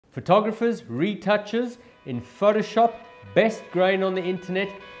Photographers, retouchers in Photoshop, best grain on the internet.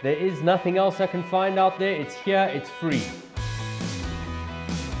 There is nothing else I can find out there. It's here, it's free.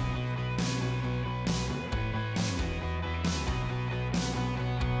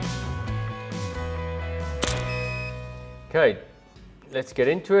 Okay, let's get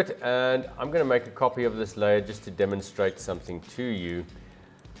into it, and I'm going to make a copy of this layer just to demonstrate something to you.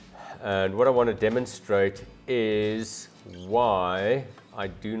 And what I want to demonstrate is why I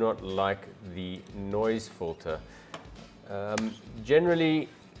do not like the noise filter. Generally,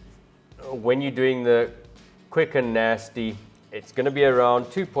 when you're doing the quick and nasty, it's going to be around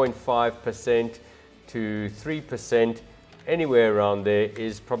 2.5% to 3%. Anywhere around there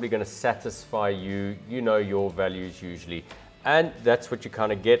is probably going to satisfy you. You know your values usually, and that's what you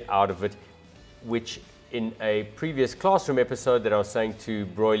kind of get out of it, which in a previous classroom episode that I was saying to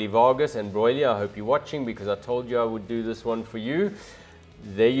Broily Vargas, and Broily, I hope you're watching because I told you I would do this one for you.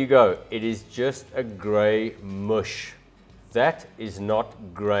 There you go. It is just a gray mush. That is not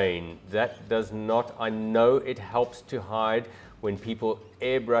grain. That does not, I know it helps to hide when people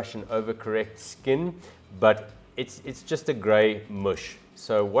airbrush and overcorrect skin, but it's just a gray mush.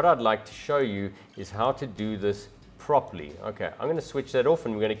 So what I'd like to show you is how to do this properly. Okay, I'm going to switch that off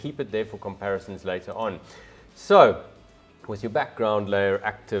and we're going to keep it there for comparisons later on. So with your background layer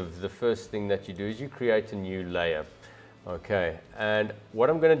active, the first thing that you do is you create a new layer. Okay, and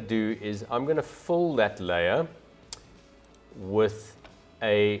what I'm going to do is I'm going to fill that layer with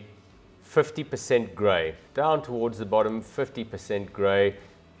a 50% gray, down towards the bottom, 50% gray.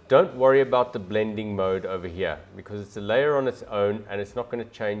 Don't worry about the blending mode over here because it's a layer on its own and it's not going to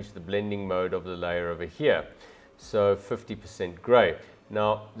change the blending mode of the layer over here. So 50% gray.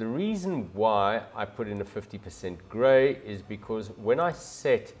 Now the reason why I put in a 50% gray is because when I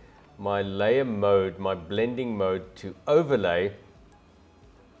set my layer mode, my blending mode to overlay,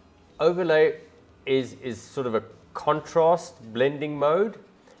 overlay is sort of a contrast blending mode.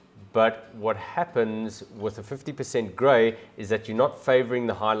 But what happens with a 50% gray is that you're not favoring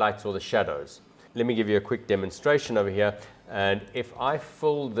the highlights or the shadows. Let me give you a quick demonstration over here. And if I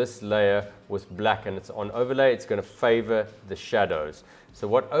fill this layer with black and it's on overlay, it's going to favor the shadows. So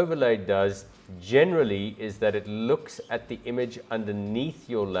what overlay does generally is that it looks at the image underneath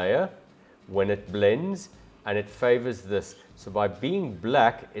your layer when it blends and it favors this. So by being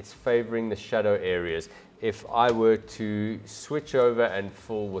black, it's favoring the shadow areas. If I were to switch over and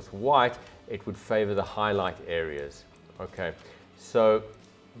fill with white, it would favor the highlight areas. Okay, so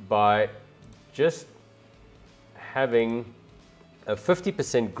by just having a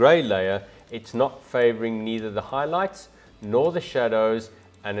 50% gray layer, it's not favoring neither the highlights nor the shadows,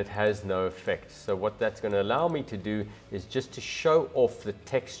 and it has no effect. So what that's going to allow me to do is just to show off the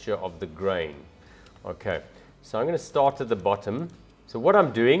texture of the grain. Okay, so I'm going to start at the bottom. So what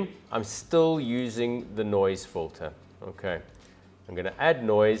I'm doing, I'm still using the noise filter. Okay, I'm going to add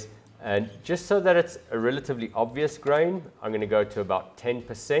noise, and just so that it's a relatively obvious grain, I'm going to go to about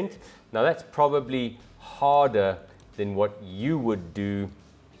 10%. Now that's probably harder than what you would do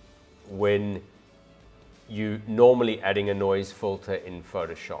when you normally adding a noise filter in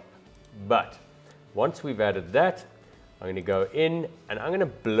Photoshop. But once we've added that, I'm going to go in and I'm going to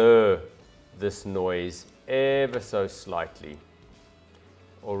blur this noise ever so slightly.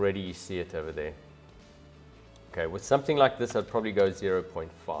 Already you see it over there. Okay, with something like this, I'd probably go 0.5.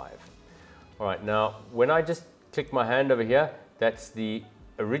 All right, now when I just click my hand over here, that's the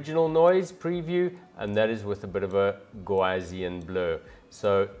original noise preview, and that is with a bit of a Gaussian blur.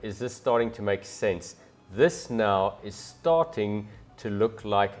 So is this starting to make sense? This now is starting to look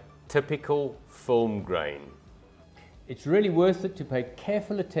like typical film grain. It's really worth it to pay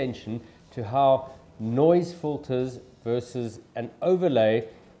careful attention to how noise filters versus an overlay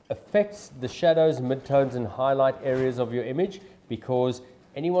affects the shadows, midtones and highlight areas of your image, because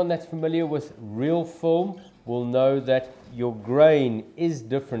anyone that's familiar with real film will know that your grain is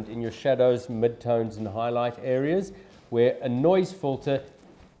different in your shadows, midtones and highlight areas, where a noise filter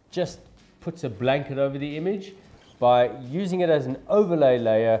just puts a blanket over the image. By using it as an overlay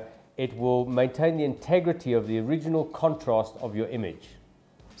layer, it will maintain the integrity of the original contrast of your image.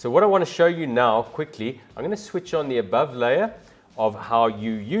 So what I want to show you now quickly, I'm going to switch on the above layer of how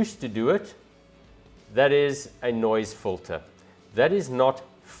you used to do it. That is a noise filter. That is not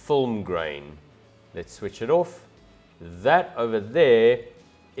film grain. Let's switch it off. That over there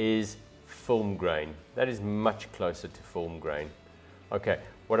is film grain. That is much closer to film grain. Okay,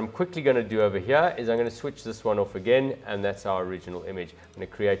 what I'm quickly going to do over here is I'm going to switch this one off again, and that's our original image. I'm going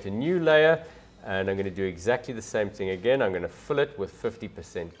to create a new layer, and I'm going to do exactly the same thing again. I'm going to fill it with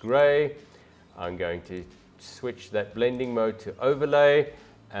 50% gray. I'm going to switch that blending mode to overlay,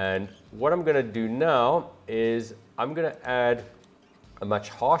 And what I'm going to do now is I'm going to add a much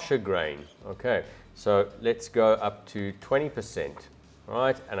harsher grain. Okay, so let's go up to 20%,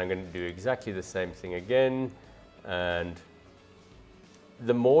 right? And I'm going to do exactly the same thing again. And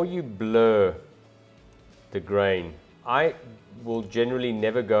the more you blur the grain, I will generally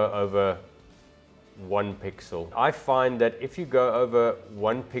never go over 1 pixel. I find that if you go over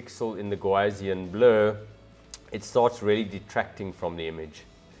 1 pixel in the Gaussian blur, it starts really detracting from the image.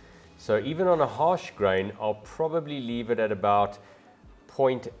 So even on a harsh grain, I'll probably leave it at about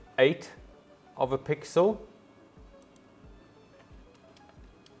 0.8 of a pixel.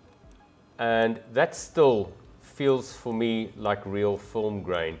 And that still feels for me like real film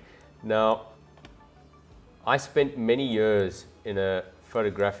grain. Now, I spent many years in a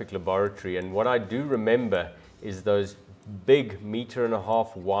photographic laboratory, and what I do remember is those big 1.5 meter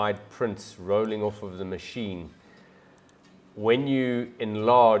wide prints rolling off of the machine. When you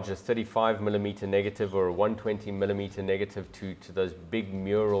enlarge a 35mm negative or a 120mm negative to those big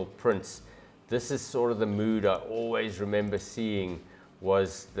mural prints, this is sort of the mood I always remember seeing,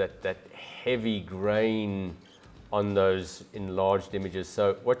 was that heavy grain on those enlarged images.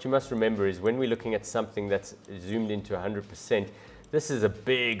 So what you must remember is when we're looking at something that's zoomed into 100%, this is a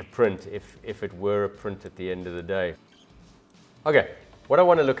big print if it were a print at the end of the day. Okay, what I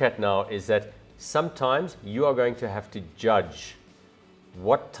want to look at now is that sometimes you are going to have to judge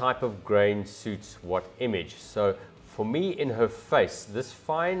what type of grain suits what image. So for me, in her face, this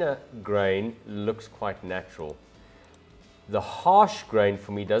finer grain looks quite natural. The harsh grain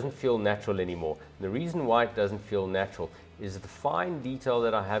for me doesn't feel natural anymore. And the reason why it doesn't feel natural is the fine detail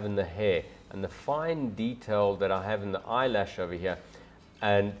that I have in the hair and the fine detail that I have in the eyelash over here,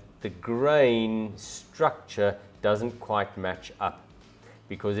 and the grain structure doesn't quite match up.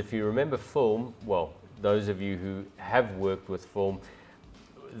 Because if you remember film, well, those of you who have worked with film,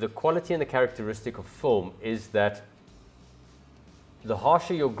 the quality and the characteristic of film is that the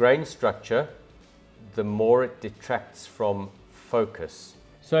harsher your grain structure, the more it detracts from focus.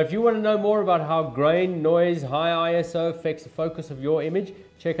 So if you want to know more about how grain, noise, high ISO affects the focus of your image,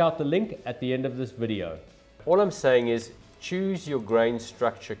 check out the link at the end of this video. All I'm saying is choose your grain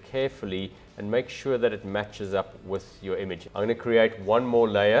structure carefully and make sure that it matches up with your image. I'm going to create one more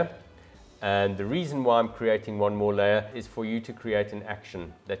layer, and the reason why I'm creating one more layer is for you to create an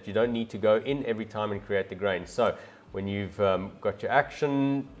action that you don't need to go in every time and create the grain. So when you've got your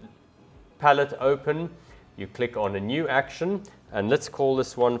action palette open, you click on a new action, and let's call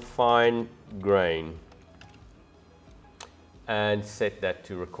this one fine grain, and set that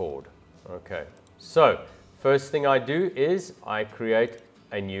to record. Okay, so first thing I do is I create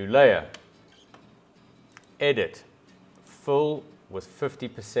a new layer. Edit, fill with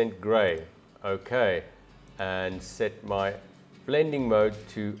 50% gray. Okay, and set my blending mode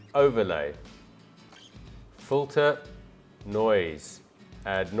to overlay. Filter, noise,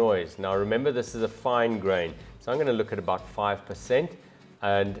 add noise. Now remember, this is a fine grain, so I'm going to look at about 5%,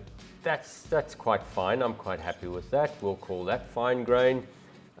 and that's quite fine. I'm quite happy with that. We'll call that fine grain,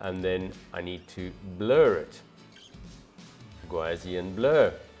 and then I need to blur it. Gaussian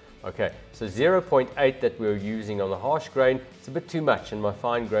blur. Okay, so 0.8 that we're using on the harsh grain, it's a bit too much and my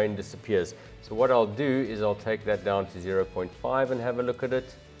fine grain disappears. So what I'll do is I'll take that down to 0.5 and have a look at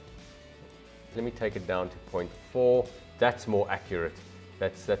it. Let me take it down to 0.4. That's more accurate.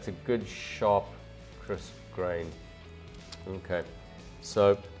 That's a good, sharp, crisp grain. Okay,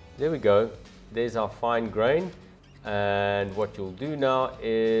 so there we go. There's our fine grain. And what you'll do now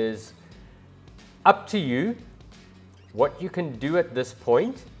is up to you. What you can do at this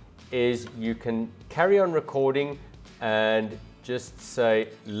point is you can carry on recording and just say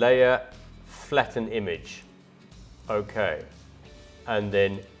layer, flatten image. Okay, and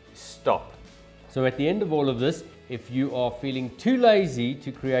then stop. So at the end of all of this, if you are feeling too lazy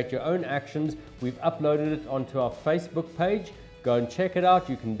to create your own actions, we've uploaded it onto our Facebook page. Go and check it out.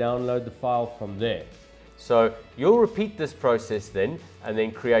 You can download the file from there. So you'll repeat this process then, and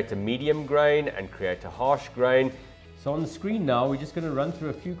then create a medium grain and create a harsh grain. So on the screen now, we're just going to run through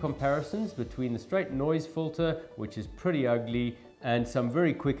a few comparisons between the straight noise filter, which is pretty ugly, and some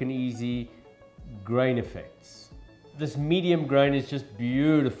very quick and easy grain effects. This medium grain is just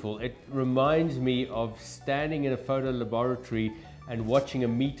beautiful. It reminds me of standing in a photo laboratory and watching a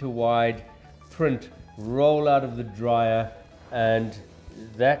meter wide print roll out of the dryer, and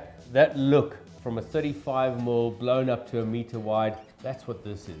that look from a 35mm blown up to a meter wide, that's what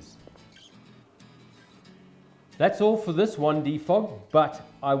this is. That's all for this one dphog, but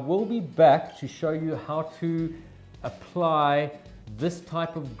I will be back to show you how to apply this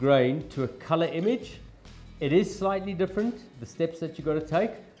type of grain to a color image It is slightly different, the steps that you got to take.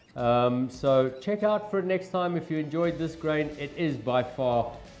 So check out for it next time if you enjoyed this grain. It is by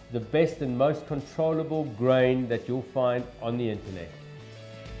far the best and most controllable grain that you'll find on the internet.